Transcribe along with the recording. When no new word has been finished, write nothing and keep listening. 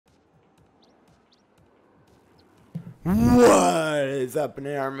What is up,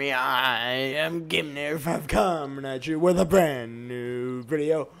 Army? I am Gimner5 coming at you with a brand new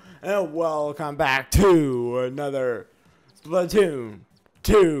video, and welcome back to another Splatoon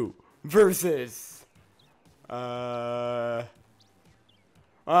 2 versus I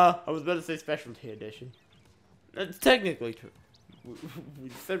was about to say specialty edition. It's technically true. We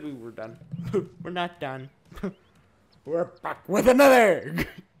said we were done. We're not done. We're back with another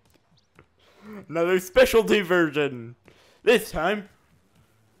specialty version. This time,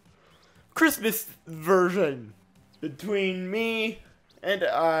 Christmas version. Between me and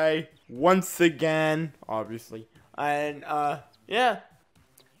I, once again, obviously. And, yeah.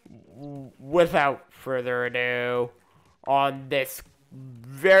 Without further ado, on this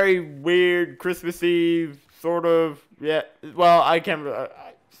very weird Christmas Eve, sort of, yeah, well, I can't,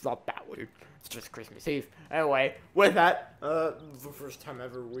 it's not that weird. It's just Christmas Eve. Anyway, with that, this is the first time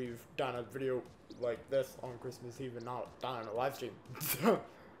ever we've done a video like this on Christmas Eve and not done a live stream. So,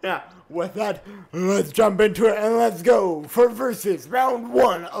 yeah, with that, let's jump into it and let's go for versus round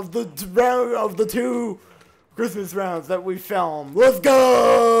one of the two Christmas rounds that we filmed. Let's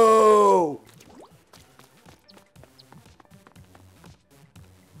go!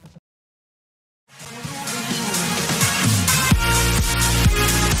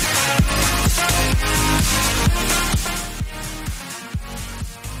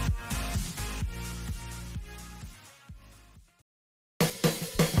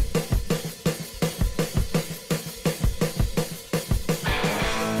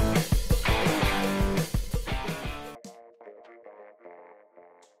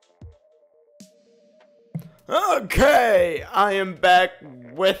 Okay, I am back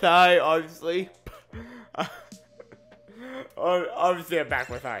with obviously. Obviously I'm back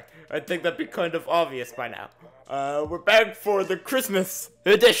with I think that'd be kind of obvious by now. We're back for the Christmas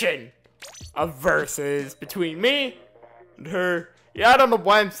edition of Versus between me and her. Yeah, I don't know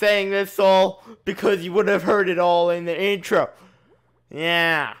why I'm saying this all, because you would have heard it all in the intro.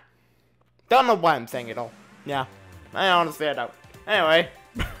 Yeah. Don't know why I'm saying it all. Yeah. I honestly don't. Anyway,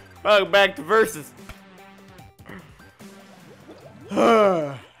 welcome back to Versus.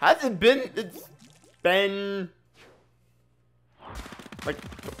 Has it been? It's been like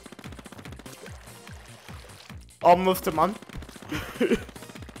almost a month.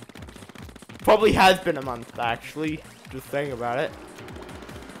 Probably has been a month, actually. Just thinking about it.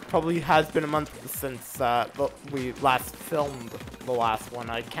 Probably has been a month since we last filmed the last one.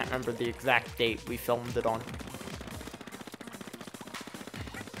 I can't remember the exact date we filmed it on.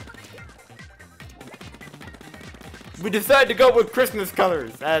 We decided to go with Christmas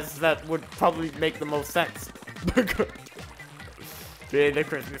colors, as that would probably make the most sense. Being the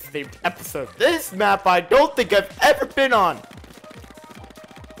Christmas themed episode. This map I don't think I've ever been on.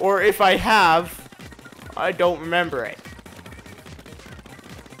 Or if I have, I don't remember it.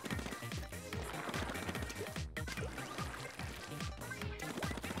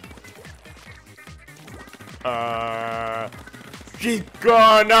 She's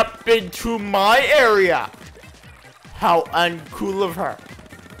gone up into my area. How uncool of her.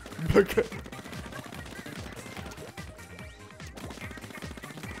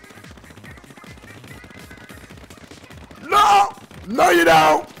 No! No, you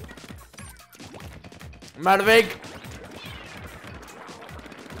don't! I'm out of ink.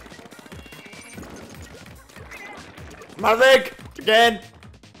 I'm out of ink! Again!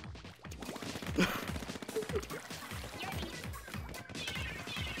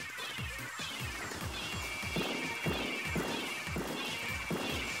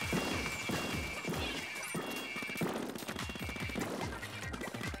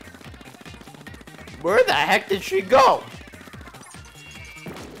 Where the heck did she go?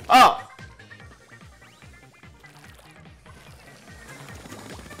 Oh.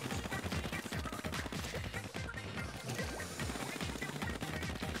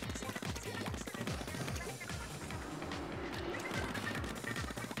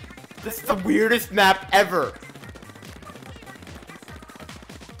 This is the weirdest map ever.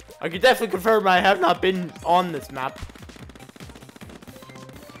 I can definitely confirm I have not been on this map.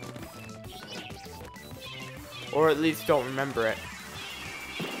 Or at least don't remember it.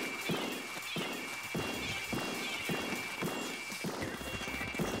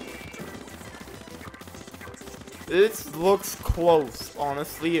 This looks close,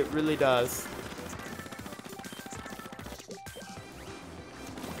 honestly, it really does.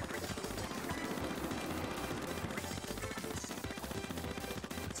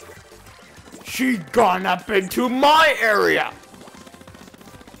 She gone up into my area!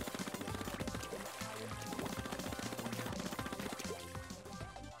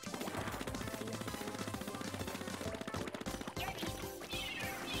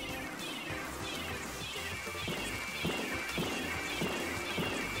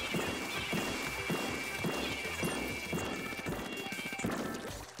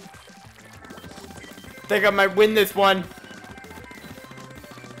 think I might win this one.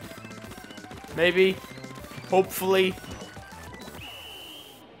 Maybe. Hopefully.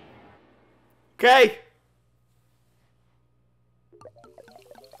 Okay.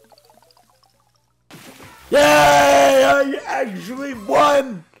 Yay! I actually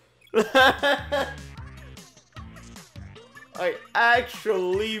won! I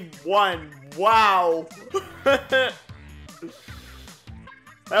actually won. Wow.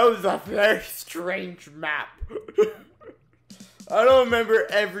 That was a very strange map. I don't remember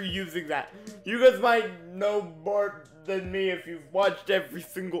ever using that. You guys might know more than me if you've watched every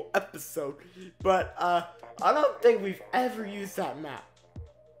single episode. But, I don't think we've ever used that map.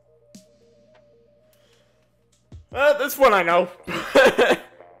 This one I know.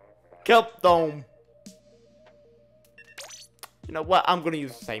 Kelp Dome. You know what? I'm gonna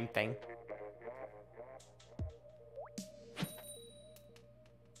use the same thing.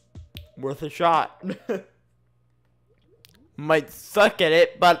 Worth a shot. Might suck at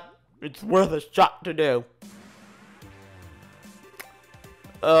it, but it's worth a shot to do.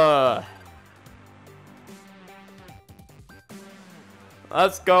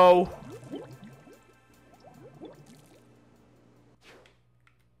 Let's go.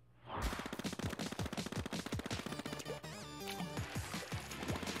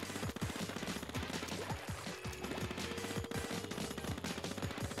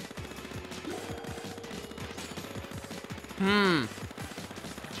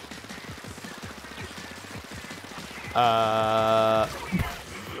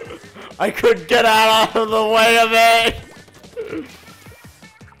 I could get out of the way of it.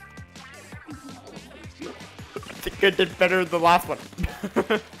 I think I did better than the last one.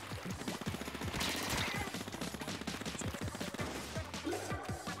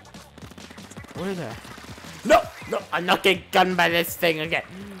 Where the? No, no, I'm not getting gunned by this thing again.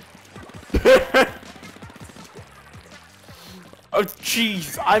 Oh,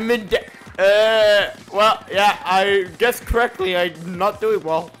 jeez, I'm in well, yeah, I guessed correctly. I'm not doing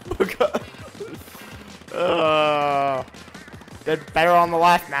well. Did better on the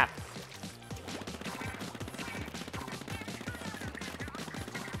last map.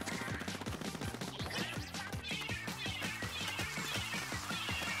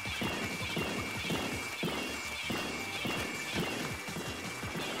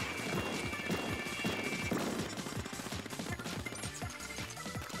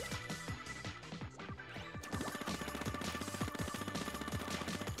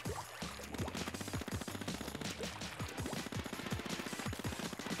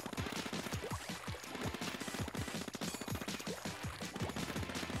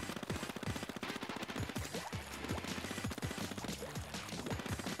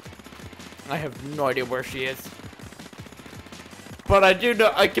 I have no idea where she is. But I do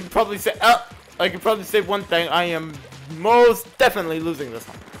know I can probably say one thing. I am most definitely losing this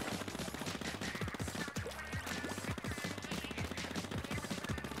one.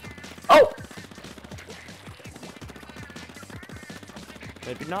 Oh!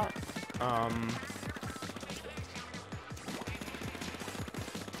 Maybe not.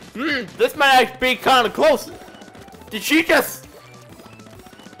 This might actually be kind of close. Did she just?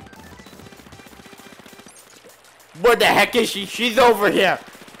 Where the heck is she? She's over here,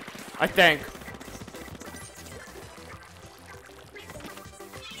 I think.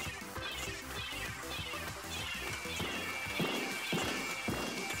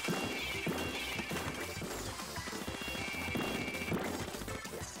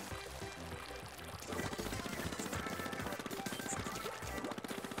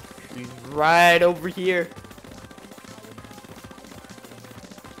 She's right over here.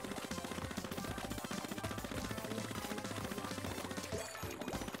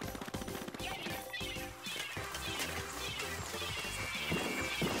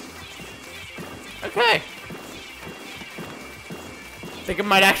 Okay. I think I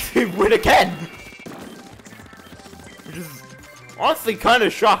might actually win again. Which is honestly kind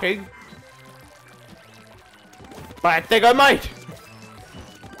of shocking. But I think I might.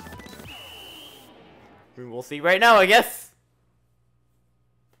 We will see right now, I guess.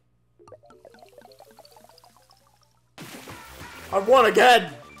 I won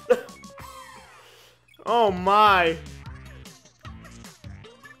again. Oh my.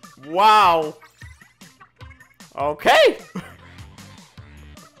 Wow. Okay.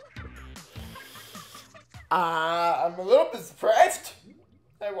 I'm a little bit surprised.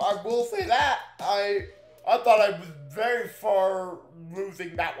 I will say that. I thought I was very far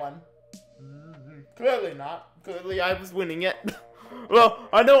losing that one. Clearly not. Clearly I was winning it. Well,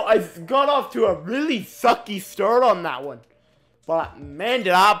 I know I got off to a really sucky start on that one. But man,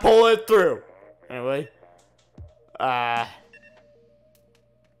 did I pull it through. Anyway, I'm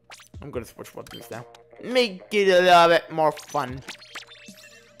gonna switch weapons now. Make it a little bit more fun.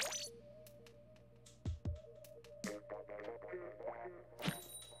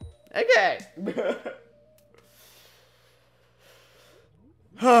 Okay.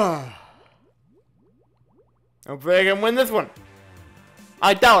 Hopefully I can win this one.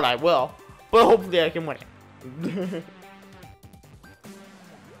 I doubt I will, but hopefully I can win it.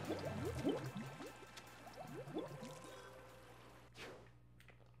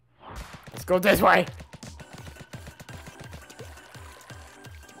 Let's go this way.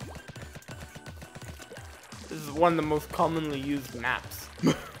 This is one of the most commonly used maps.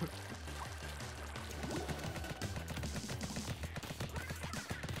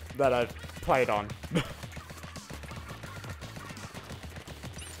 That I've played on.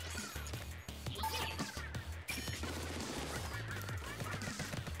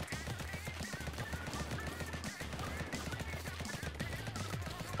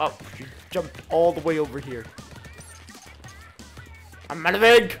 Oh, she jumped all the way over here. I'm out of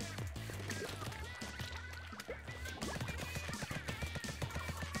egg.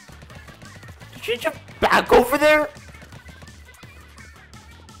 Did she jump back over there?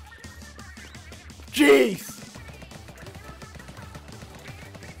 Jeez!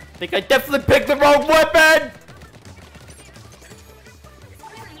 I think I definitely picked the wrong weapon!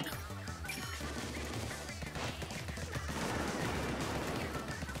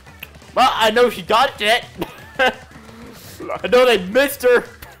 Well, I know she dodged it. I know they missed her.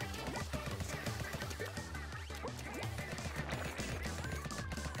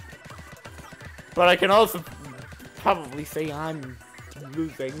 But I can also probably say I'm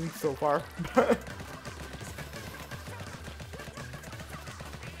losing so far.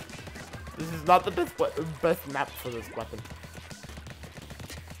 This is not the best map for this weapon.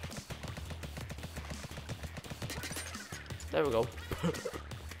 There we go.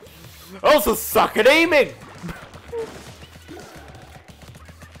 I also suck at aiming!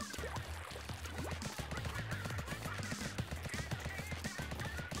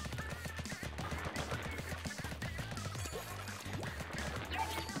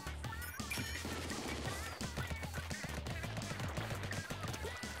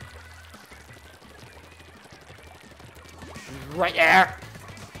 Right there!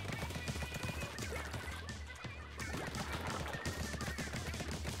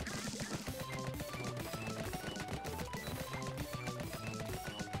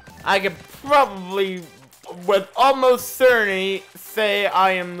 I could probably, with almost certainty, say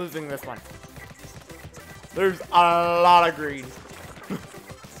I am losing this one. There's a lot of green.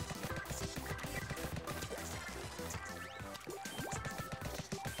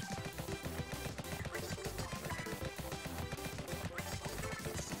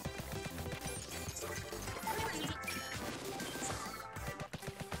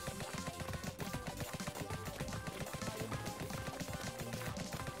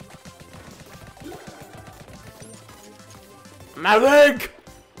 My leg!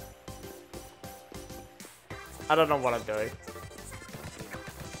 I don't know what I'm doing.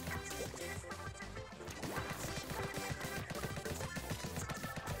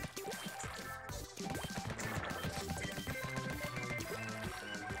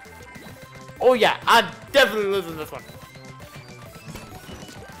 Oh yeah, I'm definitely losing this one.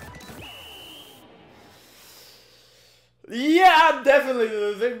 Yeah, I'm definitely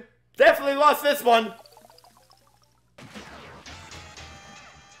losing. Definitely lost this one.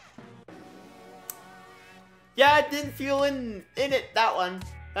 Yeah, I didn't feel in it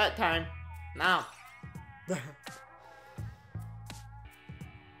that time. No.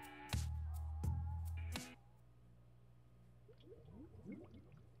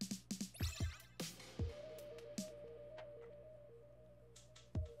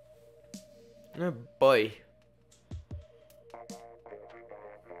 Oh boy.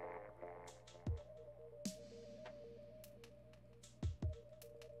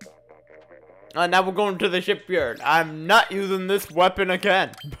 Now we're going to the shipyard. I'm not using this weapon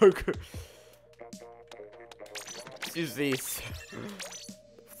again. Use these.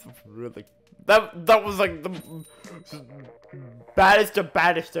 Really, that was like the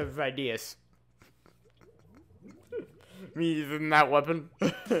baddest of ideas. Me using that weapon.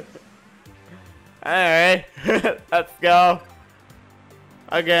 Alright, let's go.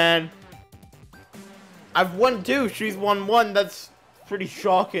 Again. I've won 2. She's won 1. That's pretty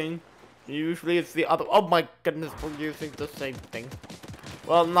shocking. Usually it's the other. Oh my goodness, we're using the same thing.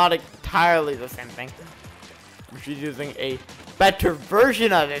 Well, not entirely the same thing. She's using a better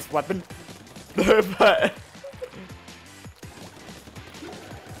version of this weapon. But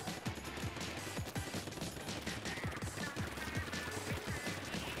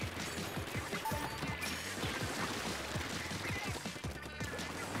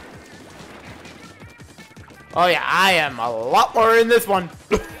Oh yeah, I am a lot more in this one.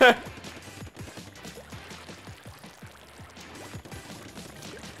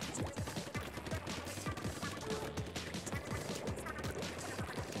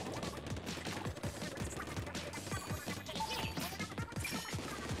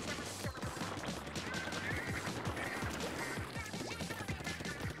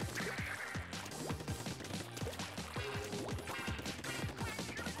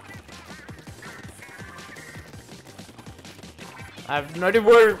 I have no idea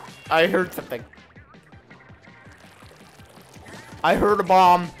where I heard something. I heard a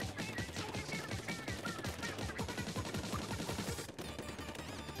bomb.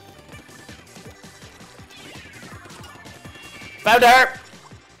 Found her!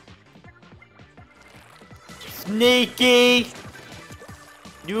 Sneaky!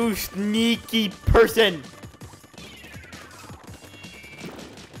 You sneaky person!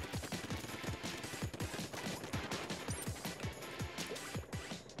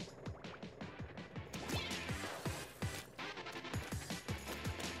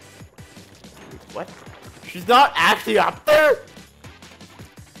 What? She's not actually up there?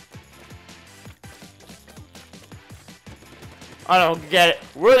 I don't get it.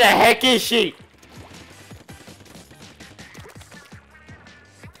 Where the heck is she?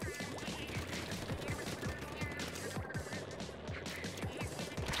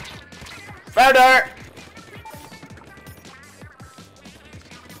 Found her!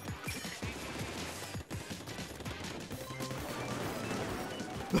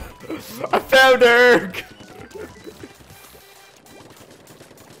 I found her!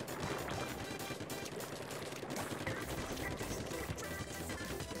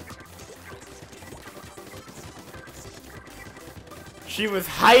 She was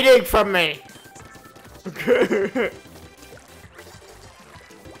hiding from me!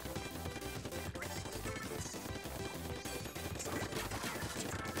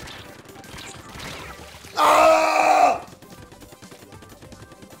 Oh!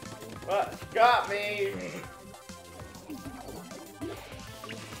 What? She got me!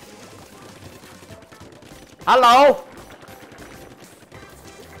 Hello?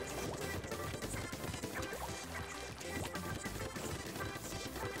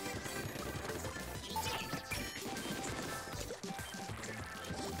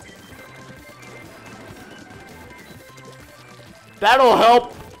 That'll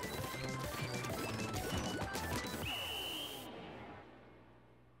help.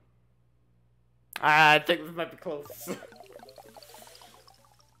 I think this might be close.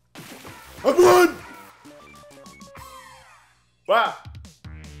 I won! Wow.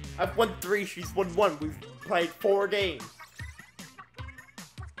 I've won 3, she's won 1. We've played 4 games.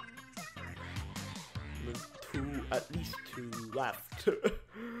 There's 2, at least 2 left.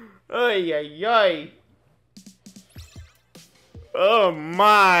 Ay, ay, ay. Oh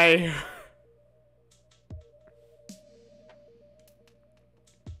my.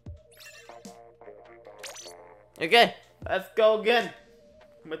 Okay, let's go again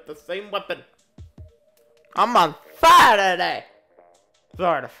with the same weapon. I'm on fire today.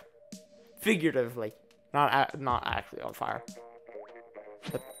 Sort of, figuratively, not actually on fire.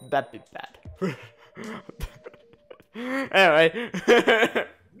 That'd be bad. Anyway.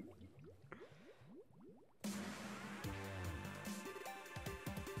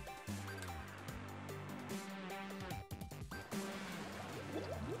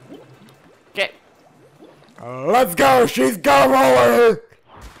 Okay. Let's go! She's gonna roll her!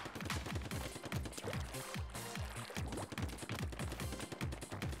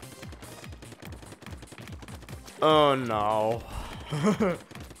 Oh no.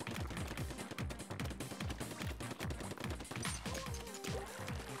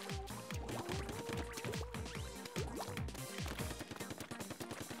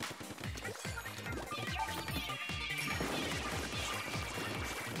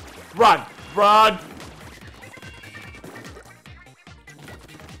 Run! Run!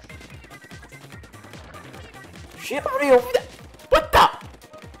 She already over there? What the?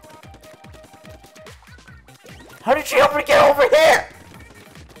 How did she ever get over here?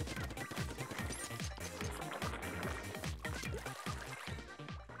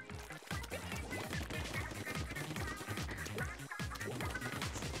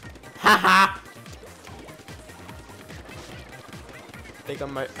 Haha!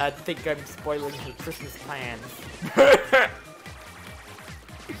 I think I'm spoiling her Christmas plans.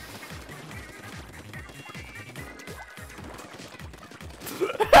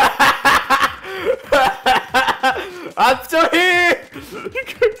 I'm still here!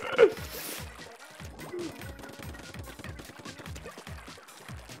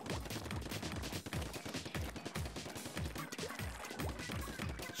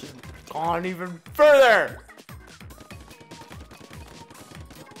 gone even further.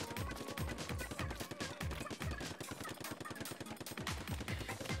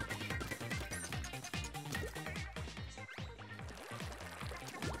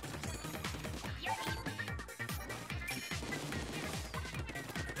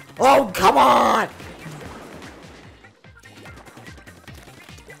 Oh, come on!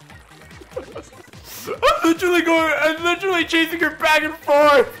 I'm literally chasing her back and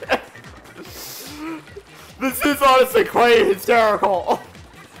forth! This is honestly quite hysterical.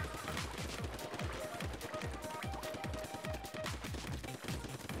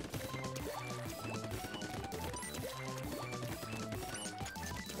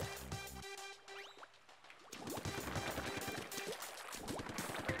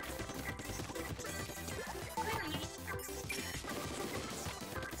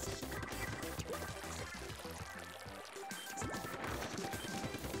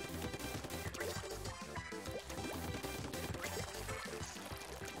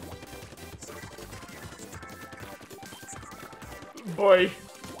 Boy.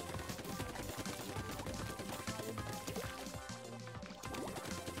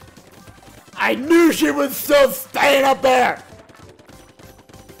 I knew she was still staying up there!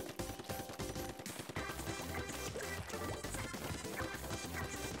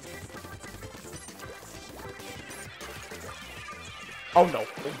 Oh no.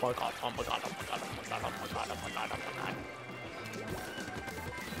 Oh my god, oh my god, oh my god, oh my god, oh my god, oh my god, oh my god.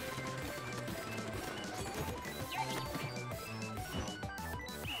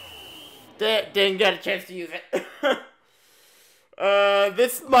 Didn't get a chance to use it.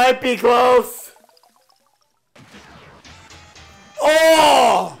 This might be close.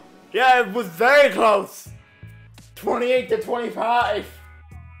 Oh! Yeah, it was very close. 28 to 25.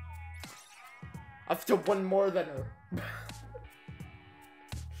 I've still won more than her.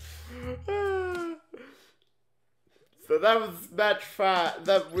 So that was match 5.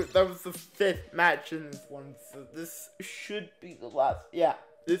 That was the 5th match in this one. So this should be the last. Yeah.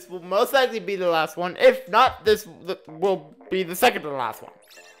 This will most likely be the last one. If not, this will be the second to the last one.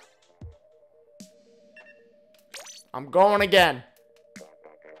 I'm going again.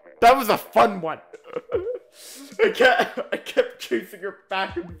 That was a fun one. I kept chasing her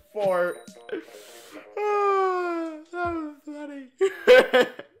back and forth. Oh, that was funny.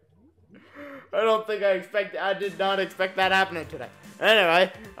 I did not expect that happening today.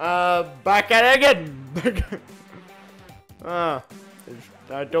 Anyway, back at it again.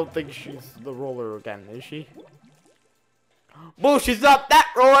 I don't think she's the roller again, is she? Well, she's not that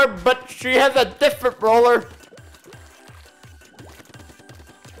roller, but she has a different roller.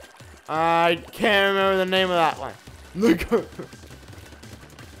 I can't remember the name of that one.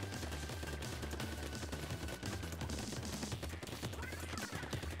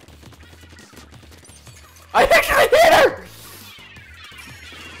 I actually hit her!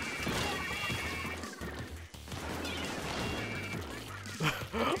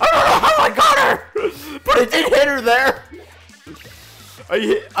 I don't know how I got her! But I did hit her there!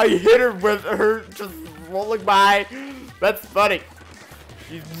 I hit her with her just rolling by. That's funny.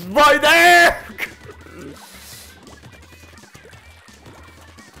 She's right there!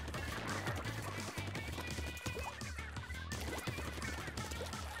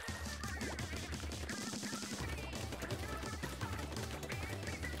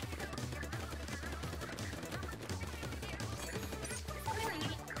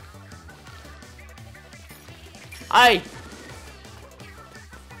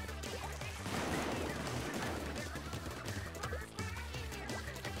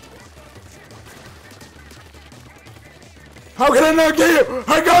 How can I not get you?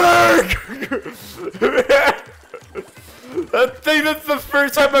 I got her! I think that's the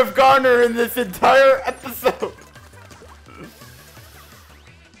first time I've gotten her in this entire episode.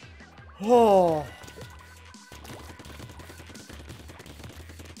 Oh.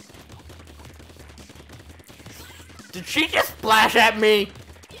 Did she just splash at me?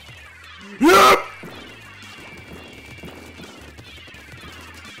 Yep!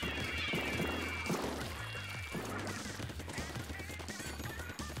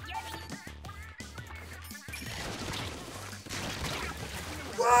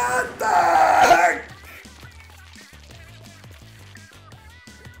 What the heck?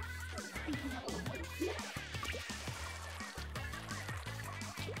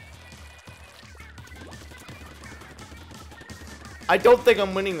 I don't think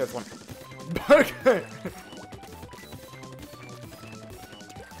I'm winning this one. Okay.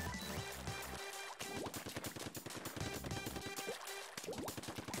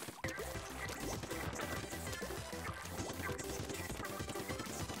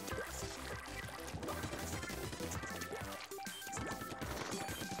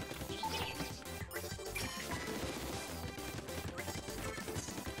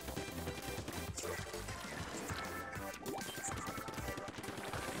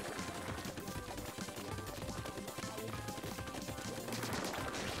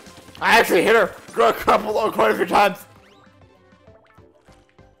 I actually hit her quite a few times.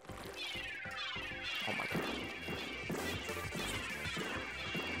 Oh my god.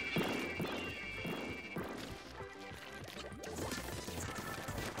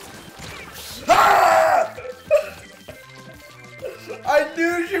 Ah! I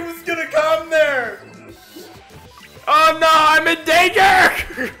knew she was gonna come there. Oh no, I'm in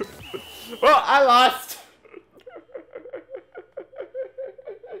danger! Well, I lost.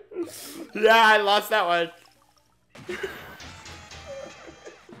 Yeah, I lost that one.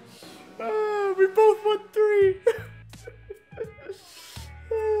 We both won 3.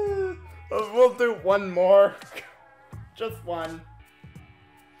 We'll do one more. Just one.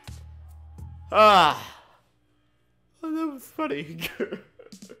 Ah. Oh, that was funny.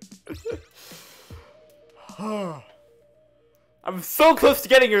 I'm so close to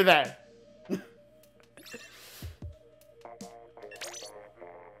getting her there.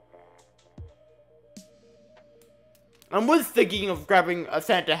 I was thinking of grabbing a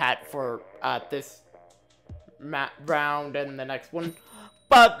Santa hat for this round and the next one,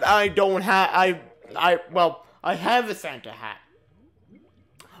 but I don't have. Well, I have a Santa hat.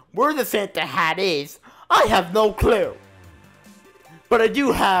 Where the Santa hat is, I have no clue. But I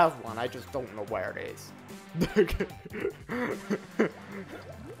do have one. I just don't know where it is.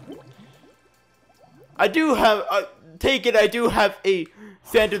 I do have. Take it. I do have a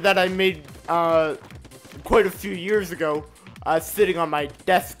Santa that I made. Quite a few years ago, sitting on my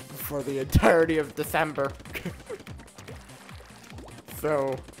desk for the entirety of December.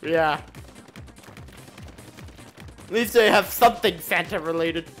 So, yeah. At least I have something Santa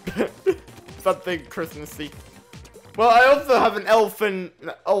related. Something Christmassy. Well, I also have an elf in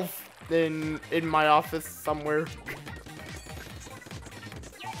my office somewhere.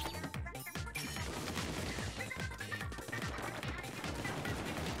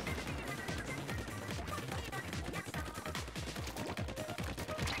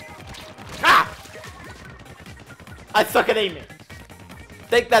 I suck at aiming.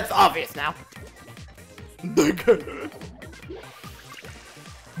 Think that's obvious now.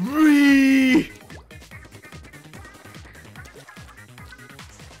 Whee!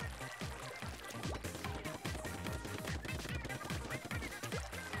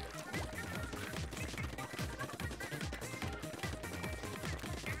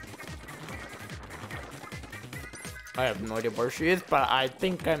 I have no idea where she is, but I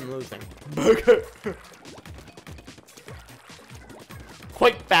think I'm losing.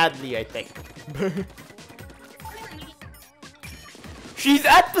 Quite badly, I think. She's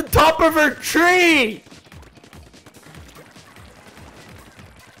at the top of her tree!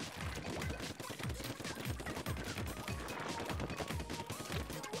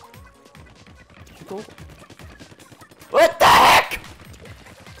 What the heck?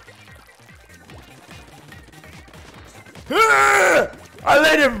 I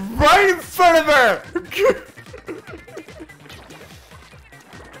landed right in front of her!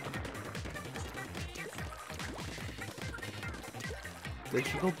 Did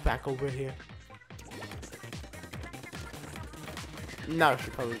she go back over here? No, she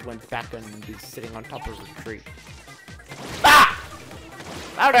probably went back and is sitting on top of the tree. Ah!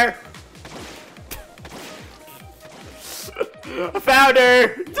 Found her! I found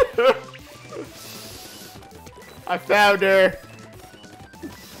her! I found her!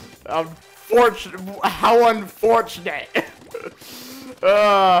 Unfortunate. How unfortunate!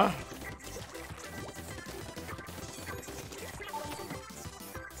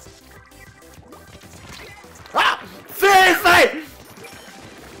 Seriously!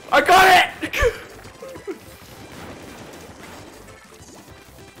 I got it!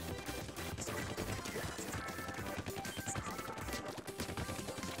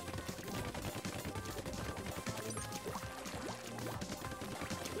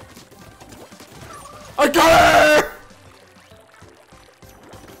 I got her!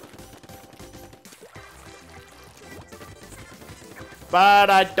 But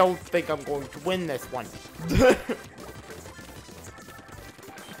I don't think I'm going to win this one.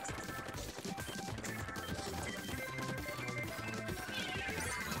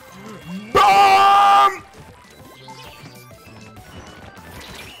 BOOM!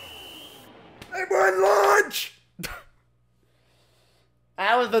 I won launch!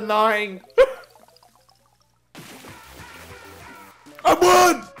 That was annoying. I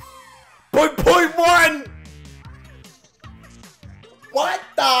won! By 0.1! What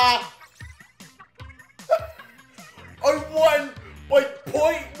the? I won by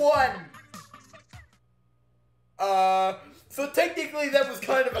 0.1! So technically that was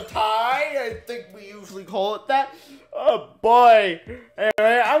kind kind of a tie. I think we usually call it that. Oh boy.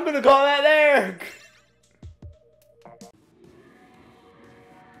 Anyway, I'm gonna call that there.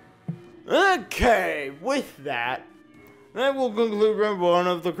 Okay, with that, that will conclude round one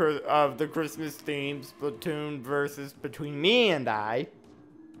of the Christmas themed Splatoon versus between me and I.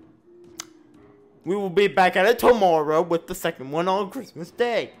 We will be back at it tomorrow with the second one on Christmas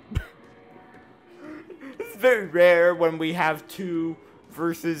Day. It's very rare when we have two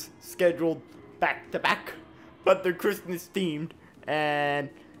versus scheduled back to back, but they're Christmas themed and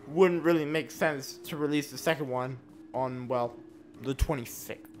wouldn't really make sense to release the second one on, well, the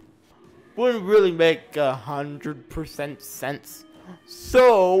 26th. Wouldn't really make 100% sense.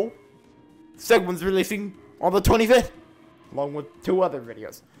 So, the second one's releasing on the 25th, along with two other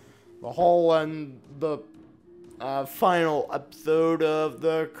videos. The whole and the final episode of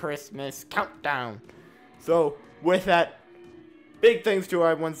the Christmas Countdown. So, with that, big thanks to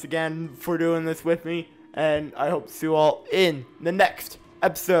everyone once again for doing this with me, and I hope to see you all in the next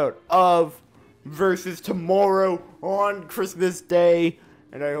episode of Versus tomorrow on Christmas Day.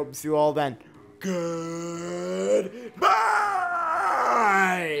 And I hope to see you all then. Goodbye!